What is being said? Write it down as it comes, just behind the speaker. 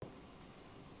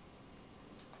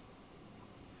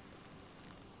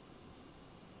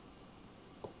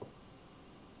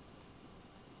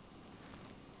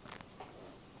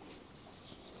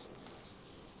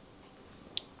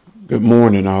Good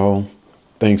morning, all.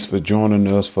 Thanks for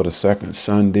joining us for the second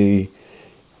Sunday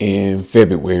in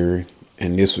February,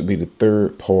 and this will be the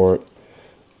third part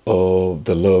of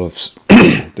the love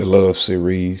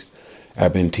series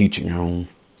I've been teaching on.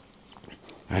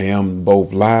 I am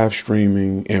both live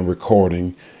streaming and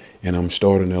recording, and I'm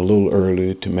starting a little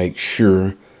early to make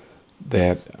sure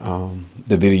that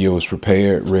the video is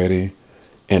prepared, ready,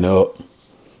 and up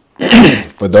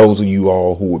for those of you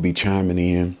all who will be chiming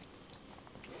in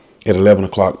at 11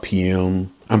 o'clock a.m.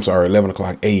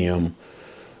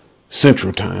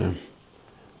 Central Time.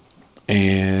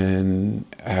 And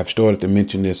I've started to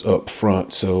mention this up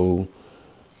front so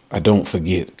I don't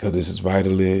forget, because this is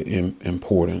vitally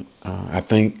important. I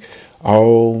thank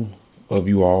all of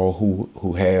you all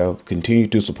who have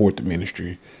continued to support the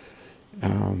ministry.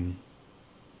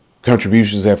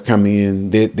 Contributions have come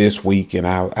in this week, and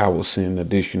I will send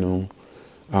additional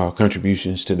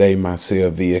contributions today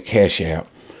myself via CashApp.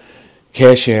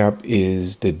 CashApp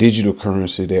is the digital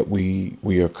currency that we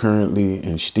are currently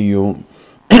and still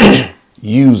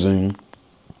using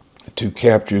to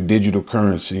capture digital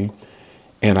currency,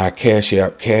 and our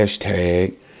CashApp cash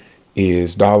tag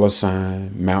is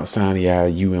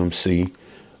 $MtSinaiUMC.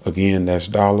 Again, that's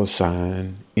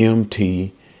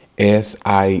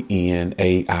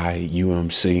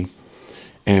 $MtSinaiUMC.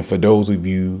 And for those of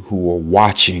you who are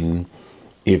watching,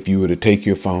 if you were to take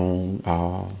your phone,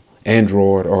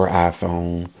 Android or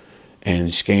iPhone,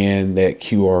 and scan that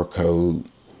QR code,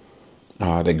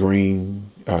 the green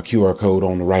QR code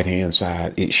on the right hand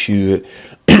side, it should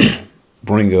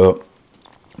bring up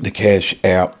the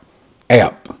CashApp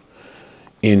app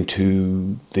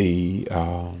into the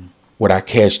with our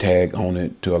cash tag on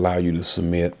it to allow you to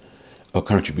submit a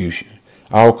contribution.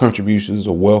 All contributions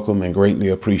are welcome and greatly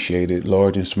appreciated,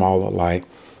 large and small alike.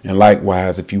 And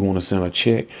likewise, if you want to send a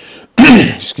check,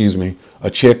 a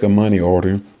check or money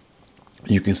order,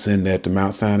 you can send that to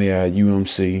Mount Sinai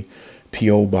UMC,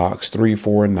 P.O. Box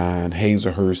 349,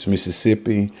 Hazlehurst,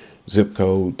 Mississippi, zip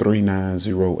code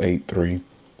 39083.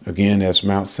 Again, that's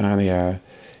Mount Sinai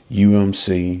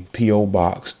UMC, P.O.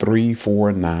 Box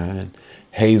 349,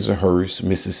 Hazlehurst,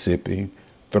 Mississippi,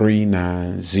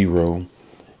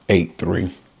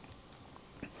 39083.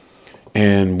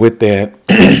 And with that,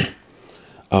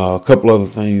 a couple other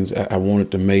things I wanted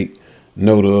to make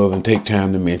note of and take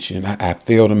time to mention. I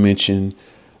failed to mention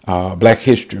Black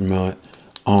History Month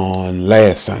on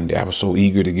last Sunday. I was so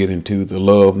eager to get into the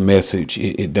love message.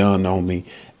 It dawned on me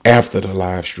after the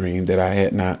live stream that I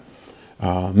had not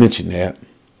mentioned that.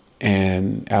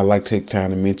 And I'd like to take time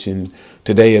to mention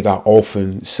today, as I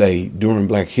often say during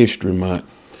Black History Month,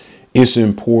 it's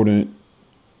important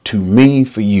to me,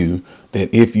 for you,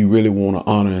 that if you really want to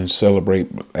honor and celebrate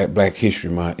at Black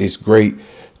History Month, it's great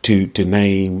to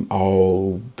name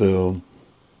all the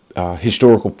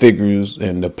historical figures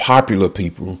and the popular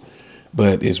people,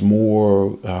 but it's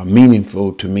more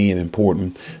meaningful to me and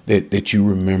important that you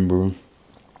remember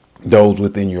those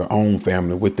within your own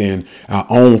family, within our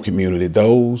own community,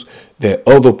 those that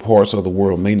other parts of the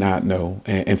world may not know,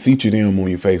 and feature them on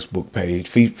your Facebook page,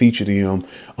 feature them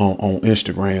on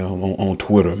Instagram, on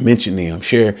Twitter, mention them,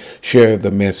 share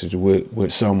the message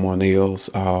with someone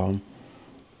else. I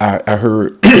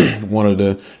heard one of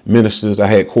the ministers I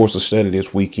had course of study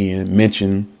this weekend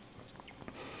mention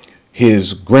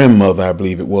his grandmother, I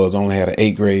believe it was, only had an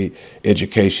 8th grade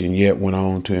education, yet went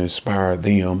on to inspire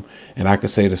them. And I could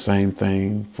say the same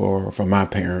thing for my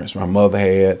parents. My mother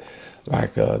had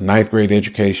like a 9th grade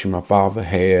education. My father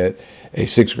had a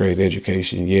 6th grade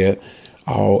education, yet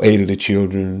all 8 of the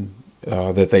children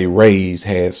that they raised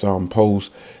had some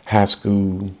post high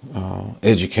school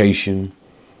education.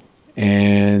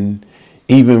 And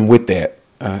even with that,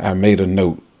 I made a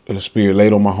note. The Spirit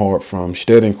laid on my heart from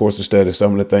studying course of study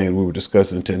some of the things we were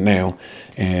discussing to now,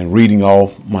 and reading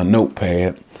off my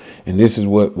notepad. And this is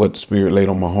what the Spirit laid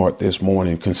on my heart this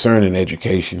morning concerning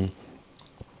education.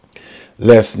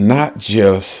 Let's not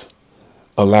just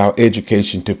allow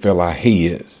education to fill our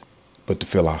heads, but to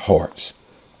fill our hearts.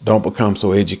 Don't become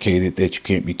so educated that you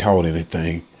can't be taught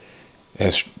anything.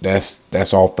 That's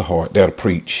off the heart. That'll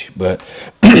preach. But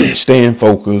staying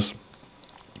focused.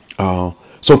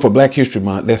 So for Black History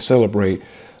Month, let's celebrate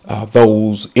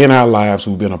those in our lives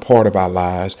who've been a part of our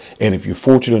lives. And if you're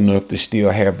fortunate enough to still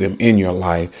have them in your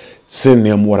life, send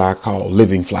them what I call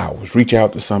living flowers. Reach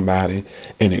out to somebody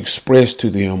and express to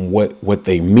them what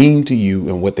they mean to you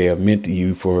and what they have meant to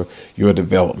you for your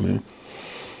development.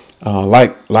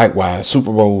 Likewise,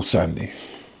 Super Bowl Sunday.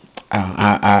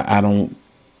 I don't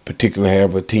particularly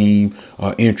have a team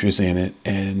or interest in it.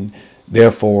 And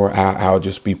Therefore, I'll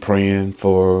just be praying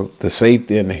for the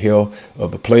safety and the health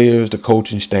of the players, the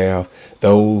coaching staff,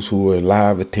 those who are in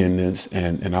live attendance,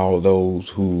 and all those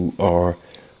who are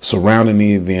surrounding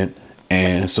the event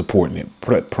and supporting it,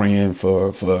 praying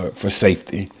for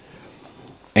safety.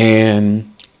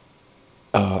 And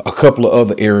a couple of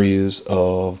other areas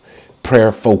of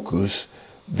prayer focus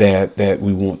that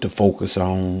we want to focus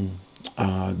on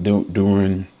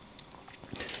during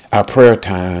our prayer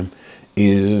time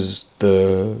is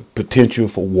the potential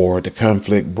for war, the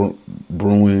conflict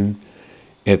brewing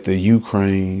at the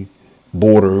Ukraine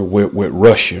border with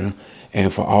Russia,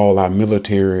 and for all our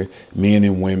military men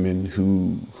and women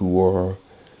who are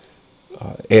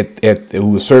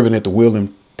who are serving at the will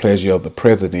and pleasure of the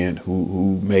president,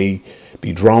 who may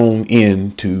be drawn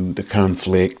into the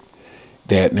conflict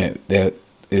that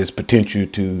is potential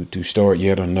to start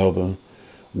yet another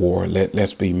war.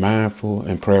 Let's be mindful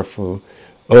and prayerful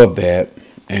of that.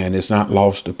 And it's not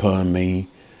lost upon me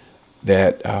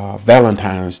that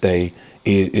Valentine's Day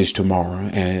is tomorrow.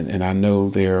 And I know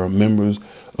there are members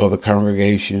of the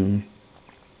congregation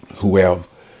who have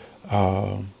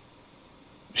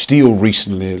still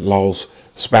recently lost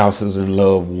spouses and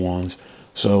loved ones.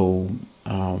 So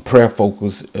prayer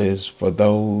focus is for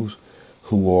those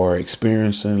who are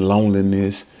experiencing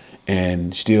loneliness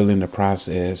and still in the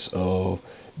process of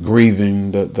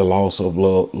grieving the loss of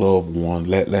loved one.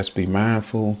 Let's be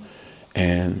mindful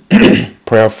and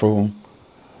prayerful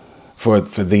for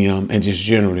them, and just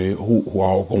generally who are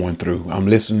all going through. I'm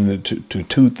listening to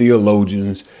two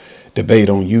theologians debate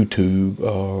on YouTube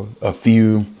a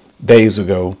few days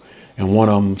ago, and one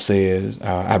of them says,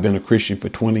 I've been a Christian for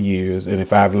 20 years, and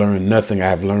if I've learned nothing,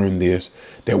 I've learned this,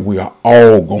 that we are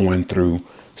all going through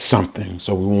something.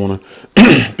 So we want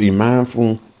to be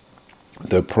mindful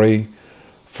to pray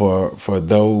for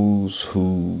those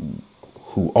who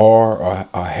are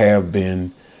or have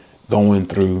been going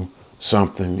through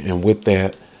something. And with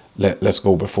that, let's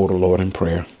go before the Lord in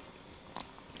prayer.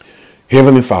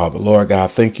 Heavenly Father, Lord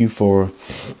God, thank you for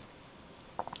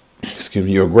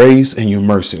your grace and your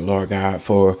mercy, Lord God,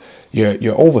 for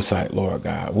your oversight, Lord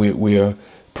God. We are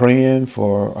praying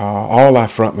for all our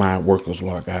frontline workers,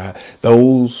 Lord God,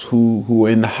 those who are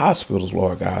in the hospitals,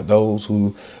 Lord God, those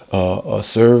who are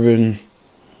serving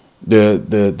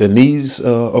the needs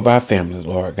of our families,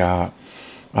 Lord God.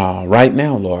 Right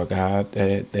now, Lord God,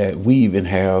 that we even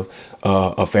have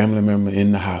a family member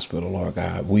in the hospital, Lord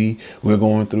God. We're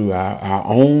going through our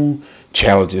own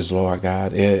challenges, Lord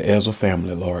God, as a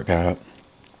family, Lord God.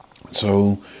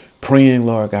 So praying,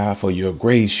 Lord God, for your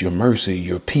grace, your mercy,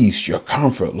 your peace, your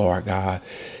comfort, Lord God,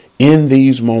 in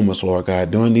these moments, Lord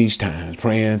God, during these times,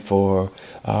 praying for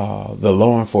the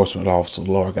law enforcement officers,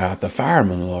 Lord God, the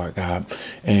firemen, Lord God,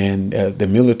 and the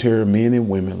military men and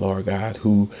women, Lord God,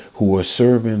 who are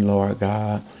serving, Lord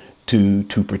God, to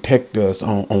protect us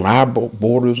on our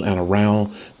borders and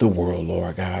around the world,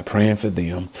 Lord God, praying for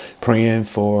them, praying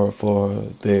for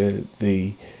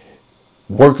the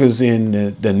workers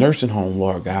in the nursing home,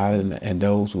 Lord God, and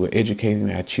those who are educating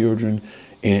our children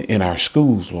in our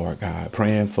schools, Lord God,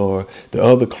 praying for the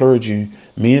other clergy,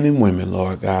 men and women,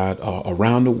 Lord God,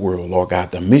 around the world, Lord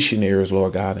God, the missionaries,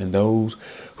 Lord God, and those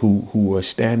who are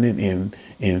standing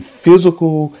in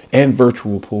physical and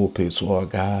virtual pulpits,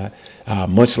 Lord God,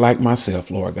 much like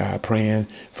myself, Lord God, praying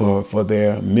for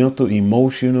their mental,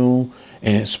 emotional,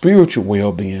 and spiritual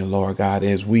well-being, Lord God,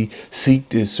 as we seek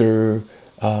to serve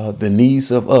the needs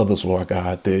of others, Lord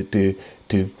God, to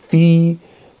feed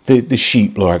the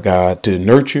sheep, Lord God, to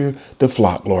nurture the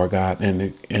flock, Lord God,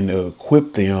 and to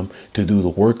equip them to do the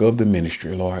work of the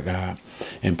ministry, Lord God.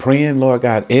 And praying, Lord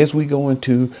God, as we go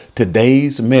into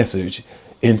today's message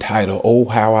entitled, Oh,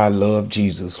 How I Love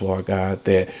Jesus, Lord God,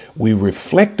 that we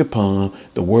reflect upon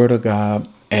the word of God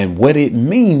and what it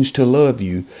means to love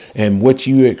you and what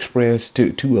you expressed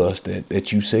to us,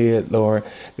 that you said, Lord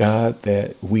God,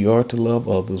 that we are to love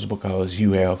others because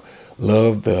you have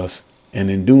loved us. And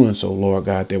in doing so, Lord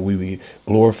God, that we will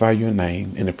glorify your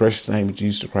name. In the precious name of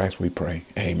Jesus Christ, we pray.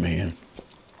 Amen.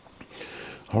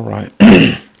 All right.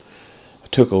 I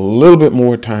took a little bit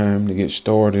more time to get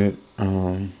started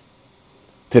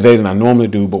today than I normally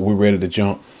do, but we're ready to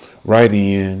jump right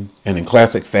in. And in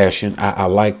classic fashion, I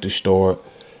like to start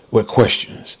with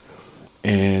questions.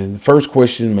 And the first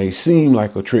question may seem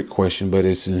like a trick question, but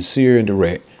it's sincere and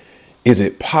direct. Is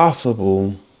it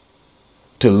possible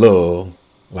to love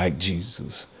like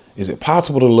Jesus? Is it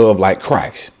possible to love like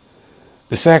Christ?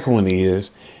 The second one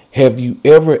is, have you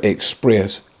ever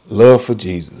expressed love for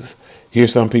Jesus? Hear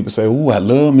some people say, "Ooh, I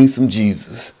love me some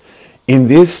Jesus." In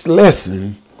this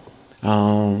lesson,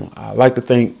 I like to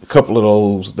think a couple of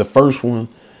those. The first one,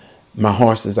 my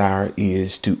heart's desire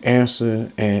is to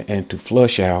answer and to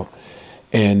flush out.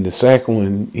 And the second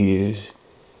one is,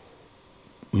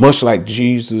 much like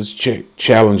Jesus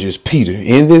challenges Peter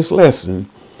in this lesson,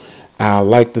 I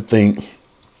like to think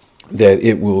that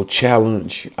it will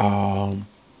challenge our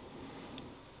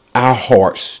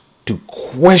hearts, to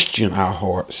question our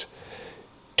hearts,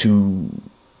 to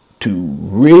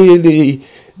really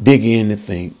dig in and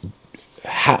think,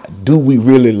 how do we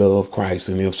really love Christ?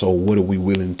 And if so, what are we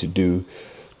willing to do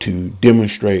to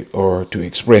demonstrate or to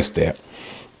express that?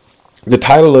 The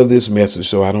title of this message,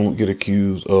 so I don't get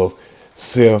accused of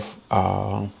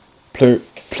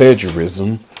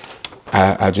plagiarism,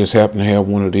 I just happen to have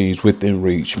one of these within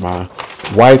reach. My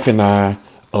wife and I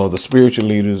are the spiritual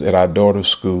leaders at our daughter's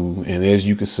school. And as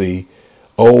you can see,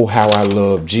 oh, how I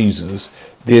love Jesus.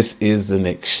 This is an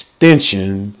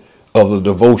extension of the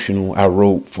devotional I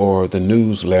wrote for the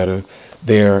newsletter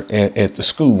there at the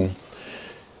school.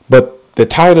 But the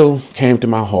title came to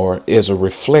my heart as a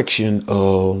reflection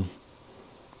of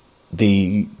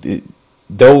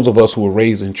those of us who were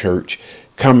raised in church,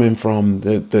 coming from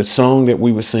the song that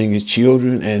we were singing as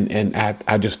children. And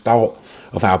I just thought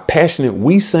of how passionate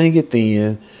we sang it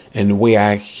then and the way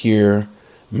I hear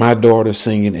my daughter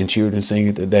singing and children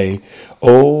singing today.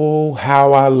 Oh,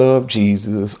 how I love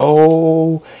Jesus.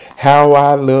 Oh, how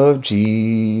I love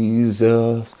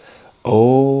Jesus.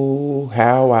 Oh,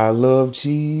 how I love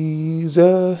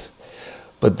Jesus.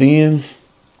 But then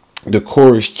the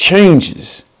chorus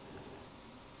changes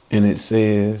and it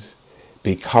says,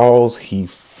 because he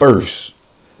first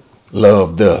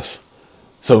loved us.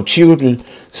 So children,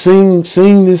 sing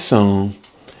this song,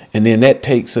 and then that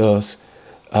takes us,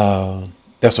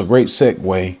 that's a great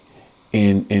segue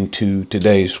into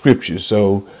today's scripture.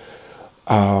 So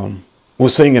we're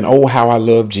singing, oh, how I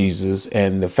love Jesus,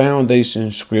 and the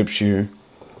foundation scripture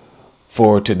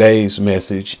for today's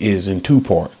message is in two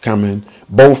parts, coming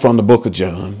both from the book of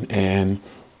John. And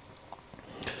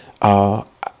I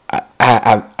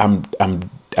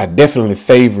definitely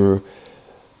favor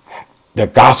the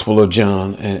Gospel of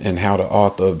John and how the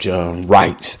author of John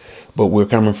writes. But we're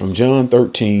coming from John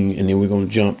 13, and then we're going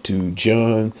to jump to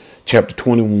John chapter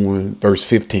 21, verse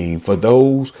 15. For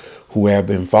those who have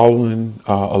been following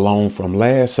along from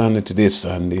last Sunday to this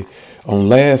Sunday, on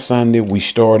last Sunday we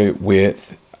started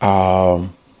with Love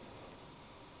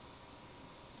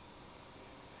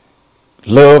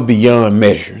Beyond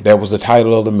Measure. That was the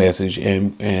title of the message.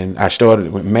 And I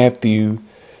started with Matthew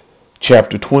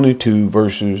chapter 22,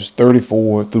 verses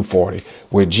 34 through 40,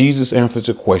 where Jesus answers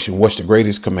the question, what's the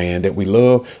greatest command? That we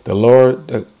love the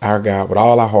Lord our God with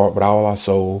all our heart, with all our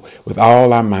soul, with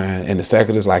all our mind. And the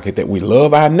second is like it, that we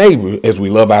love our neighbor as we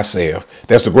love ourselves.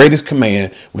 That's the greatest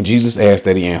command. When Jesus asked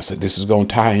that, he answered. This is going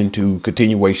to tie into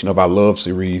continuation of our love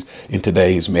series in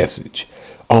today's message.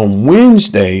 On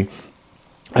Wednesday,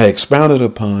 I expounded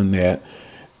upon that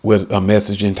with a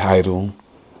message entitled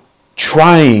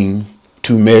Trying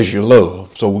to Measure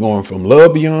Love. So we're going from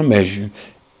love beyond measure,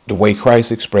 the way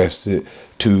Christ expressed it,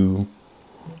 to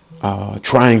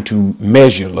trying to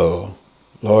measure love,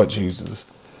 Lord Jesus.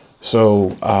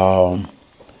 So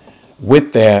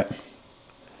with that,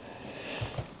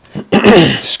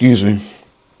 excuse me,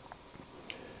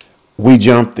 we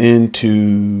jumped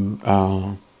into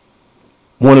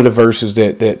one of the verses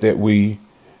that we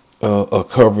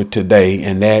covered today,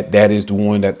 and that is the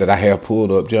one that I have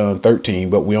pulled up, John 13,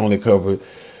 but we only covered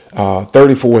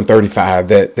 34 and 35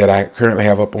 that I currently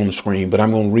have up on the screen. But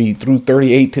I'm going to read through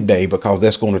 38 today, because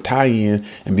that's going to tie in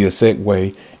and be a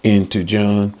segue into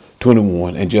John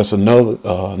 21. And just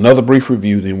another brief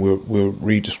review, then we'll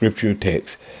read the scripture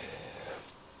text.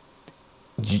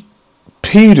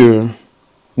 Peter,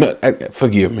 no,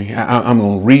 forgive me. I'm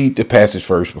going to read the passage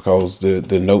first, because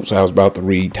the notes I was about to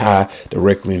read tie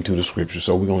directly into the scripture.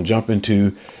 So we're going to jump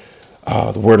into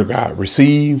the word of God.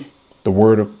 Receive the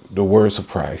words of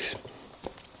Christ.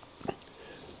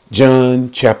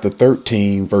 John chapter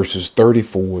 13, verses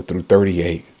 34 through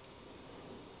 38.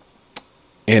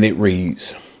 And it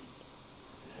reads,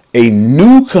 a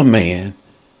new command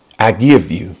I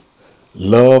give you,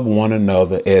 love one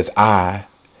another as I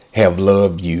have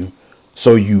loved you.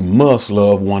 So you must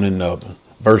love one another.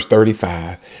 Verse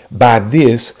 35. By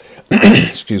this,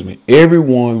 excuse me,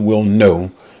 everyone will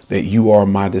know that you are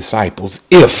my disciples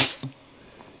if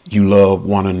you love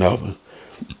one another.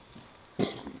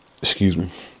 Excuse me.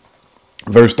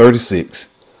 Verse 36.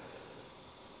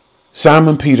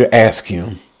 Simon Peter asked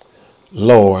him,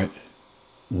 Lord,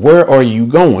 where are you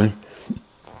going?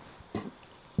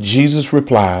 Jesus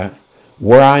replied,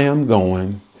 where I am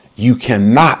going, you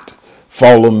cannot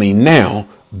follow me now,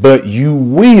 but you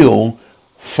will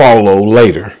follow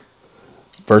later.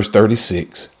 verse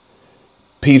 36,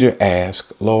 Peter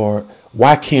asked, Lord,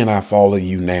 why can't I follow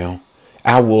you now?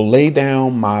 I will lay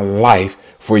down my life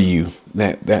for you.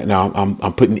 Now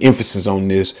I'm putting emphasis on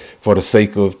this for the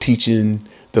sake of teaching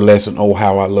the lesson, oh,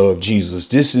 how I love Jesus.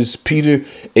 This is Peter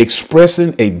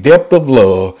expressing a depth of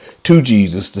love to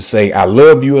Jesus to say, I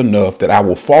love you enough that I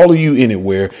will follow you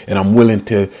anywhere, and I'm willing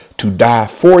to die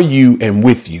for you and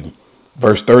with you.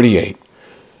 Verse 38,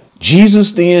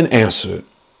 Jesus then answered,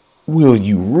 will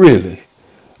you really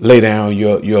lay down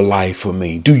your life for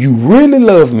me? Do you really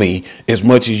love me as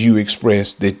much as you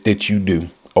express that you do?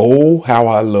 Oh, how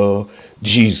I love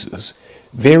Jesus.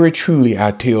 Very truly,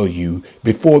 I tell you,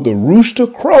 before the rooster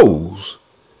crows,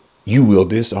 you will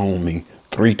disown me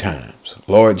 3 times.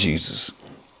 Lord Jesus.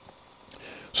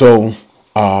 So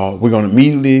we're going to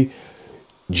immediately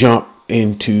jump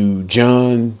into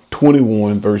John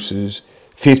 21, verses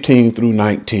 15 through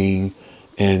 19.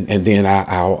 And then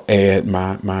I'll add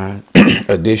my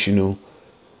additional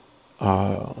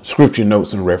scripture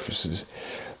notes and references.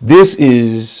 This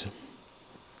is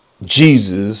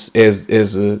Jesus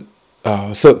as a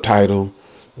subtitle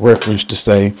reference to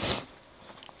say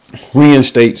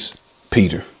reinstates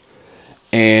Peter.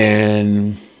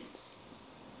 And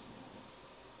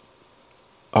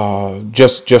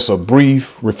just a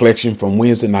brief reflection from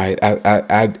Wednesday night.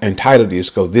 I entitled this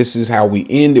because this is how we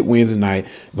ended Wednesday night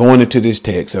going into this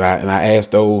text. And I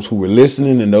asked those who were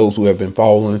listening and those who have been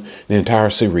following the entire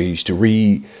series to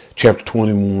read chapter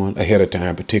 21 ahead of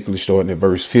time, particularly starting at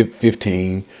verse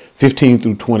 15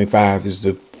 through 25 is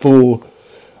the full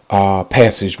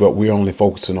passage, but we're only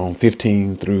focusing on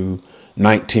 15 through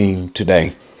 19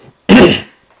 today.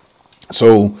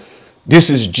 So this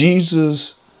is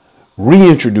Jesus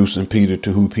reintroducing Peter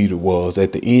to who Peter was.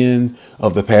 At the end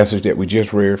of the passage that we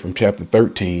just read from chapter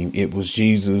 13, it was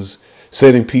Jesus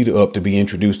setting Peter up to be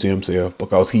introduced to himself,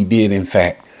 because he did in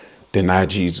fact deny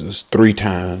Jesus 3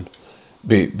 times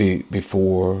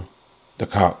before the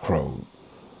cock crowed.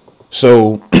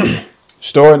 So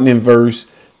starting in verse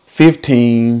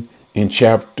 15 in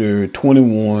chapter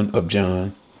 21 of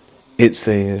John, it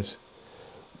says,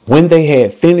 when they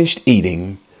had finished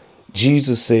eating,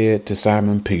 Jesus said to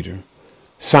Simon Peter,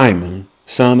 Simon,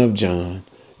 son of John,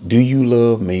 do you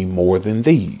love me more than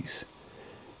these?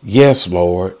 Yes,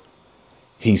 Lord,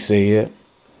 he said,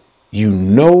 you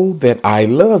know that I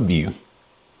love you.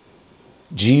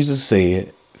 Jesus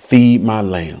said, feed my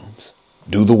lambs,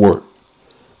 do the work.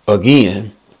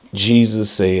 Again,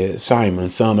 Jesus said, Simon,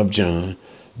 son of John,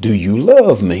 do you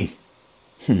love me?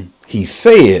 He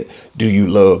said, do you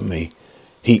love me?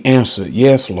 He answered,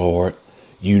 yes, Lord,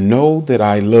 you know that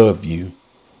I love you.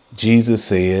 Jesus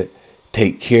said,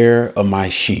 take care of my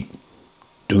sheep.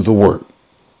 Do the work.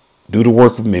 Do the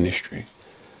work of ministry.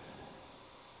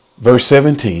 Verse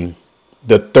 17,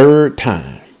 the third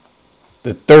time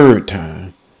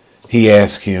he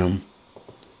asked him,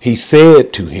 he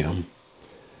said to him,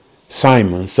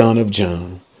 Simon, son of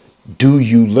John, do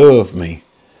you love me?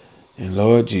 And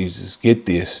Lord Jesus, get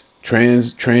this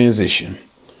transition.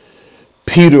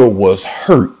 Peter was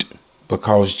hurt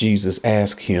because Jesus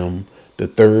asked him the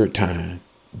third time,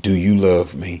 do you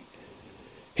love me?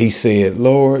 He said,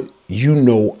 Lord, you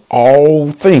know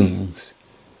all things.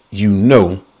 You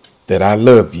know that I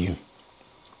love you.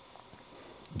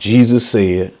 Jesus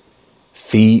said,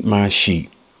 feed my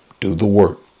sheep, do the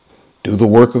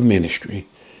work of ministry.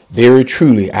 Very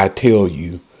truly, I tell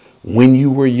you, when you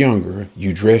were younger,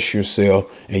 you dressed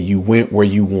yourself and you went where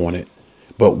you wanted.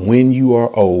 But when you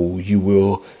are old, you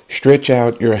will stretch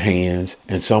out your hands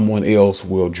and someone else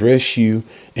will dress you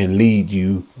and lead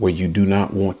you where you do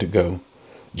not want to go.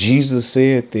 Jesus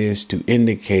said this to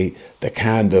indicate the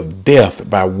kind of death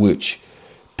by which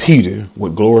Peter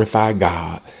would glorify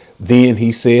God. Then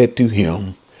he said to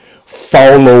him,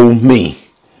 follow me.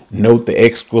 Note the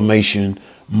exclamation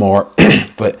mark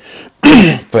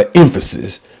for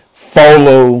emphasis.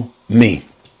 Follow me.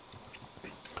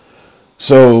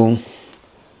 So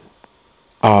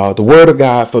the word of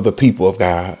God for the people of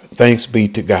God. Thanks be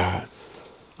to God.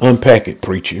 Unpack it,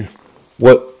 preacher.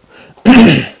 What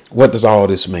does all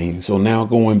this mean? So now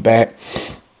going back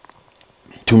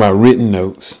to my written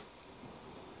notes,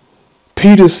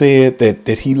 Peter said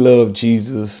that he loved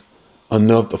Jesus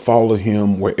enough to follow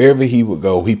him wherever he would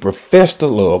go. He professed to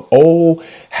love. Oh,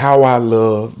 how I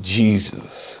love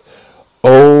Jesus.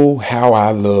 Oh, how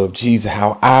I love Jesus.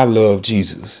 How I love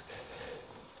Jesus.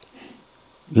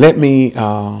 Let me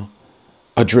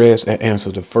address and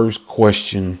answer the first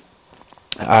question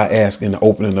I asked in the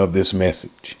opening of this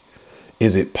message.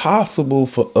 Is it possible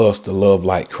for us to love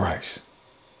like Christ?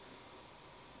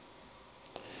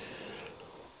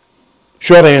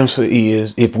 Short answer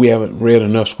is, if we haven't read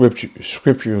enough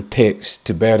scriptural text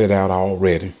to bear it out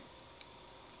already,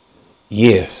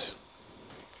 yes,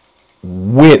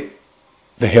 with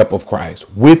the help of Christ,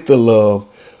 with the love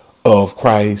of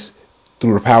Christ,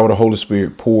 through the power of the Holy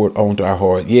Spirit poured onto our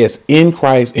heart. Yes, in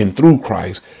Christ and through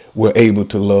Christ, we're able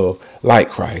to love like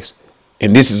Christ.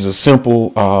 And this is a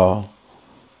simple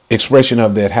expression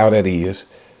of that, how that is,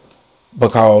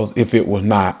 because if it were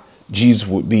not, Jesus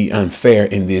would be unfair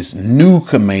in this new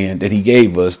command that he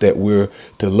gave us, that we're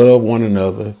to love one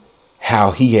another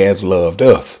how he has loved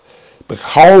us.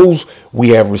 Because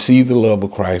we have received the love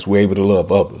of Christ, we're able to love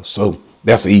others. So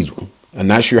that's an easy one. I'm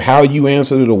not sure how you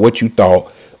answered it or what you thought,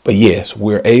 but yes,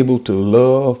 we're able to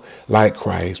love like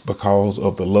Christ because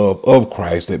of the love of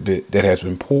Christ that has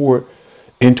been poured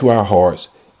into our hearts.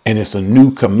 And it's a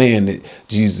new command that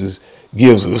Jesus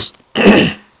gives us.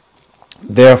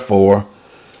 Therefore,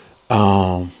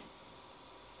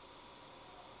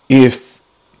 if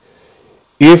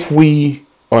we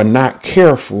are not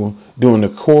careful during the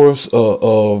course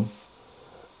of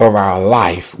our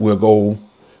life, we'll go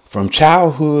from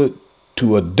childhood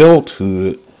to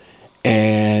adulthood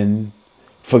and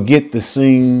forget to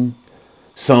sing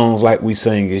songs like we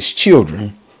sang as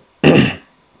children.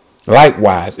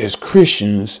 Likewise, as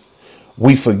Christians,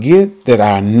 we forget that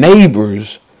our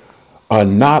neighbors are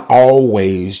not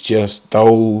always just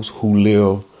those who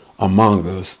live among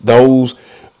us, those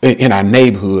in our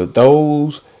neighborhood,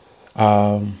 those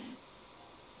that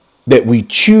we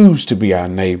choose to be our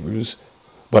neighbors,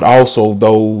 but also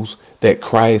those that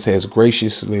Christ has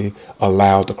graciously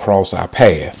allowed to cross our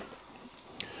path.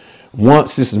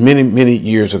 Once, this is many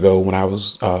years ago, when I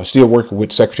was still working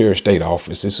with Secretary of State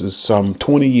office, this is some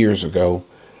 20 years ago,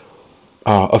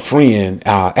 a friend,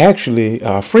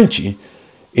 Frenchie,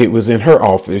 it was in her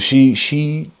office.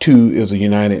 She too is a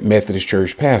United Methodist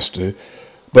Church pastor,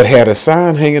 but had a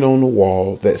sign hanging on the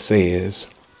wall that says,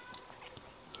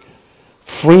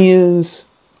 "Friends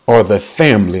are the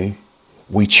family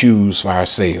we choose for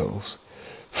ourselves."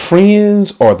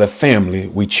 Friends are the family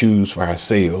we choose for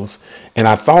ourselves. And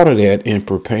I thought of that in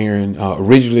preparing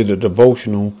originally the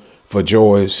devotional for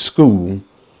Joy's school.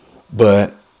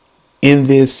 But in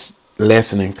this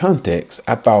lesson and context,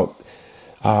 I thought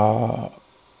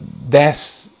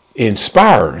that's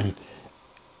inspiring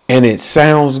and it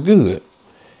sounds good.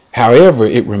 However,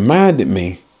 it reminded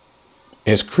me,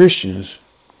 as Christians,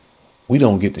 we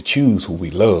don't get to choose who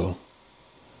we love.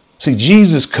 See,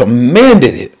 Jesus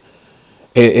commanded it.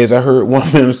 As I heard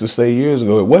one minister say years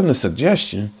ago, it wasn't a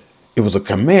suggestion, it was a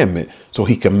commandment. So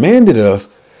he commanded us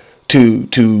to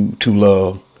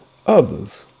love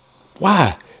others.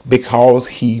 Why? Because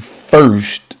he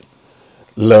first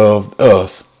loved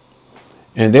us.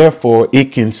 And therefore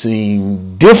it can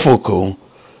seem difficult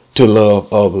to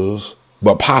love others,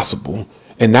 but possible.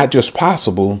 And not just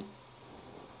possible,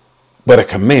 but a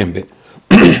commandment.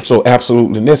 So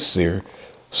absolutely necessary.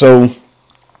 So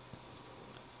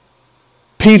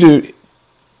Peter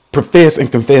professed and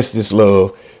confessed this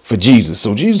love for Jesus.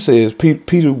 So Jesus says,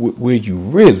 Peter, will you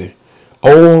really?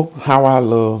 Oh, how I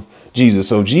love Jesus.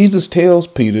 So Jesus tells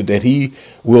Peter that he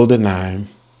will deny him.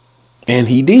 And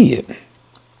he did.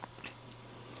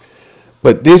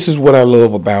 But this is what I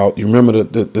love about, you remember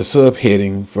the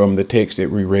subheading from the text that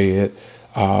we read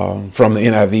from the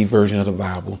NIV version of the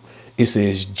Bible. It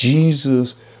says,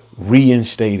 Jesus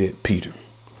reinstated Peter.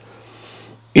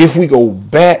 If we go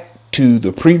back to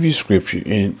the previous scripture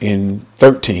in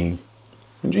 13,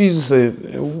 Jesus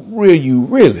said, will you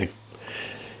really?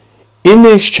 In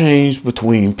the exchange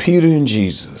between Peter and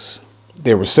Jesus,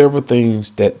 there were several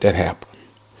things that happened.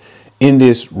 In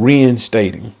this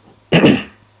reinstating,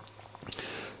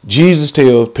 Jesus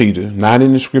tells Peter, not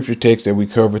in the scripture text that we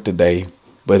covered today,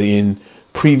 but in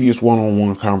previous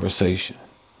one-on-one conversation,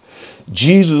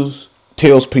 Jesus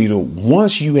tells Peter,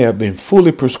 once you have been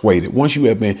fully persuaded, once you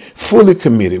have been fully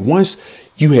committed, once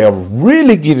you have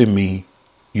really given me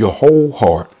your whole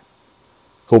heart,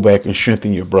 go back and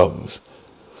strengthen your brothers.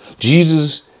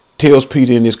 Jesus tells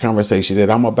Peter in this conversation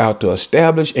that I'm about to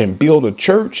establish and build a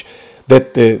church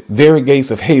that the very gates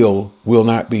of hell will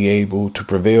not be able to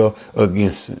prevail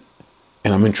against it.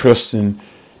 And I'm entrusting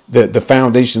the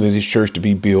foundation of this church to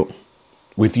be built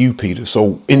with you, Peter.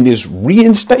 So in this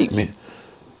reinstatement,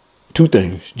 two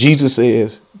things. Jesus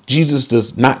says, Jesus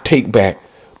does not take back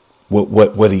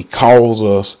what he calls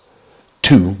us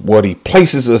to, what he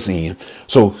places us in.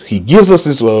 So he gives us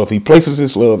his love. He places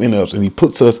his love in us and he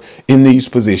puts us in these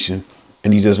positions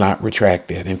and he does not retract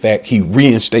that. In fact, he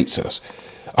reinstates us.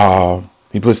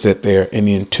 He puts that there. And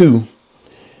then two,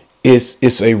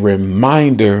 it's a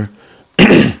reminder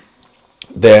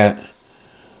that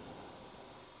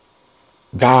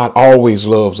God always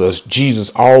loves us.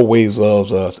 Jesus always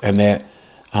loves us. And that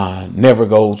never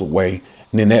goes away.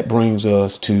 And then that brings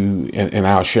us to, and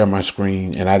I'll share my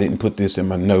screen. And I didn't put this in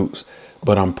my notes,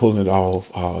 but I'm pulling it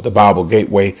off the Bible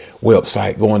Gateway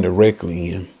website, going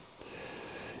directly in.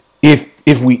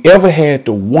 If we ever had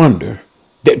to wonder,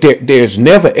 there's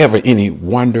never ever any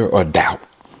wonder or doubt,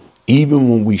 even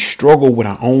when we struggle with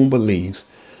our own beliefs,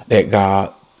 that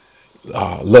God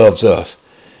loves us.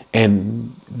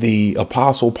 And the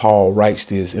Apostle Paul writes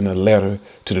this in a letter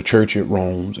to the church at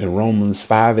Rome, in Romans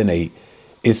 5:8.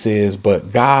 It says,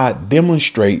 but God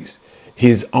demonstrates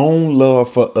his own love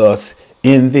for us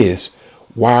in this: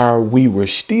 while we were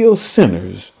still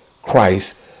sinners,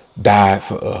 Christ died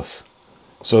for us.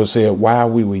 So it said, while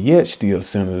we were yet still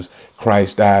sinners,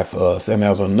 Christ died for us. And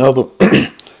there's another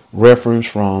reference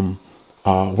from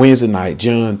Wednesday night,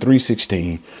 John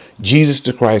 3:16. Jesus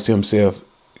the Christ himself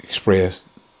expressed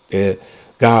that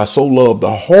God so loved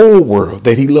the whole world,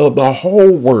 that he loved the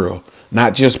whole world,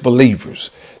 not just believers,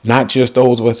 not just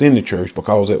those of us in the church,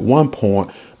 because at one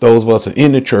point, those of us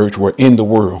in the church were in the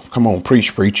world. Come on,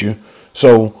 preacher.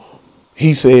 So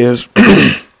he says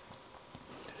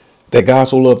that God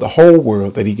so loved the whole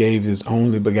world that he gave his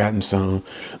only begotten son,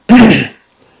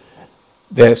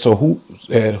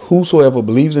 that whosoever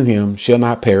believes in him shall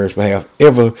not perish, but have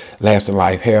everlasting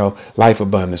life, have life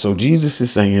abundant. So Jesus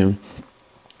is saying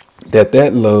that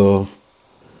love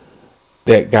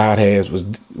that God has was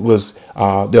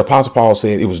the Apostle Paul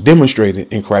said it was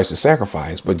demonstrated in Christ's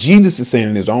sacrifice. But Jesus is saying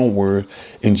in his own word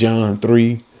in John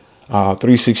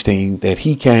 3:16 that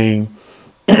he came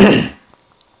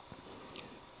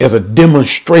as a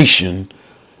demonstration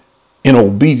in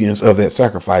obedience of that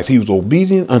sacrifice. He was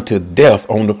obedient unto death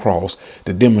on the cross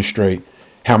to demonstrate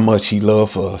how much he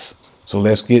loved us. So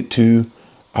let's get to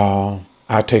our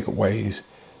takeaways.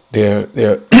 There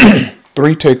are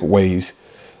three takeaways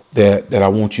that I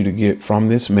want you to get from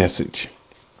this message.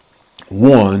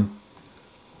 One,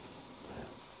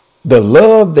 the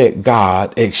love that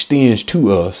God extends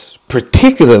to us,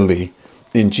 particularly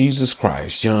in Jesus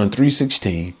Christ, John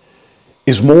 3:16,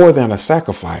 is more than a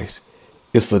sacrifice.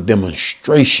 It's a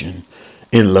demonstration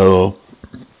in love,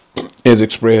 as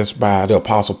expressed by the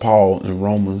Apostle Paul in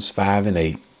Romans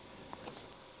 5:8.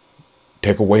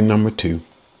 Takeaway number two,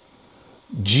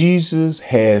 Jesus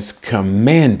has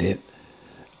commanded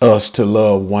us to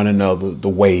love one another the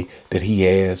way that he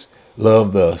has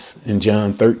loved us in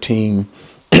John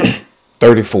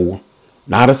 13:34.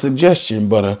 Not a suggestion,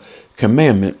 but a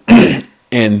commandment.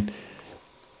 And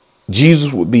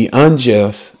Jesus would be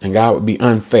unjust and God would be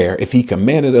unfair if he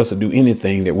commanded us to do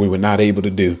anything that we were not able to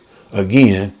do.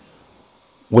 Again,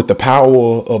 with the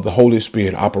power of the Holy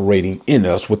Spirit operating in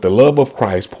us, with the love of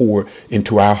Christ poured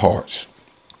into our hearts.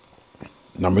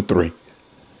 Number three,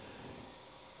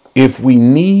 if we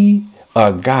need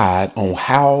a guide on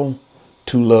how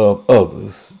to love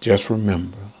others, just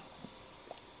remember,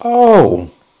 how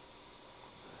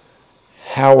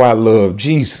I love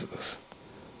Jesus.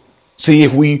 See,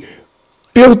 if we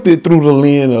filtered through the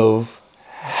lens of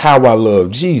how I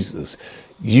love Jesus,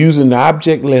 using the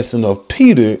object lesson of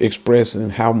Peter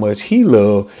expressing how much he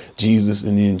loved Jesus,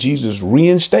 and then Jesus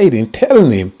reinstating,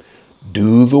 telling him,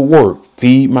 do the work,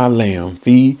 feed my lamb,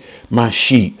 feed my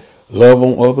sheep, love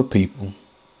on other people.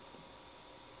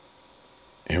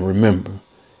 And remember,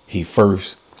 he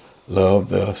first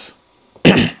loved us.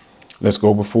 Let's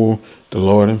go before the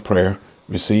Lord in prayer.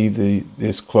 Receive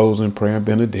this closing prayer and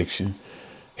benediction.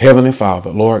 Heavenly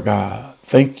Father, Lord God,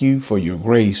 thank you for your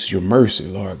grace, your mercy,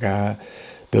 Lord God,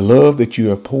 the love that you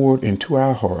have poured into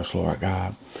our hearts, Lord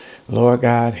God. Lord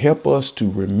God, help us to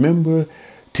remember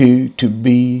to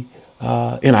be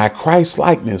in our Christ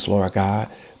likeness, Lord God.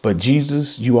 But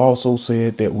Jesus, you also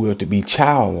said that we're to be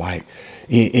childlike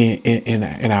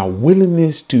in our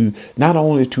willingness to not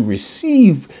only to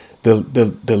receive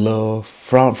the love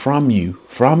from you,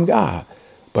 from God,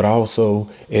 but also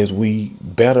as we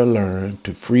better learn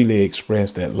to freely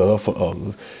express that love for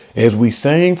others. As we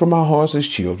sing from our hearts as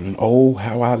children, oh,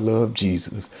 how I love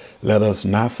Jesus, let us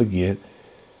not forget,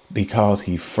 because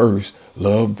he first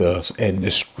loved us, and the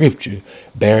scripture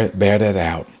bear that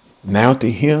out. Now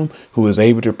to him who is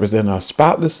able to present us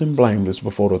spotless and blameless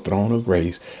before the throne of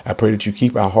grace, I pray that you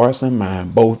keep our hearts and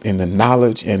mind both in the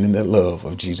knowledge and in the love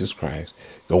of Jesus Christ.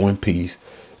 Go in peace.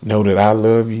 Know that I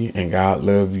love you and God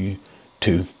loves you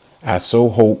too. I so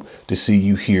hope to see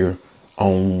you here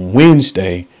on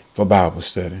Wednesday for Bible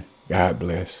study. God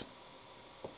bless.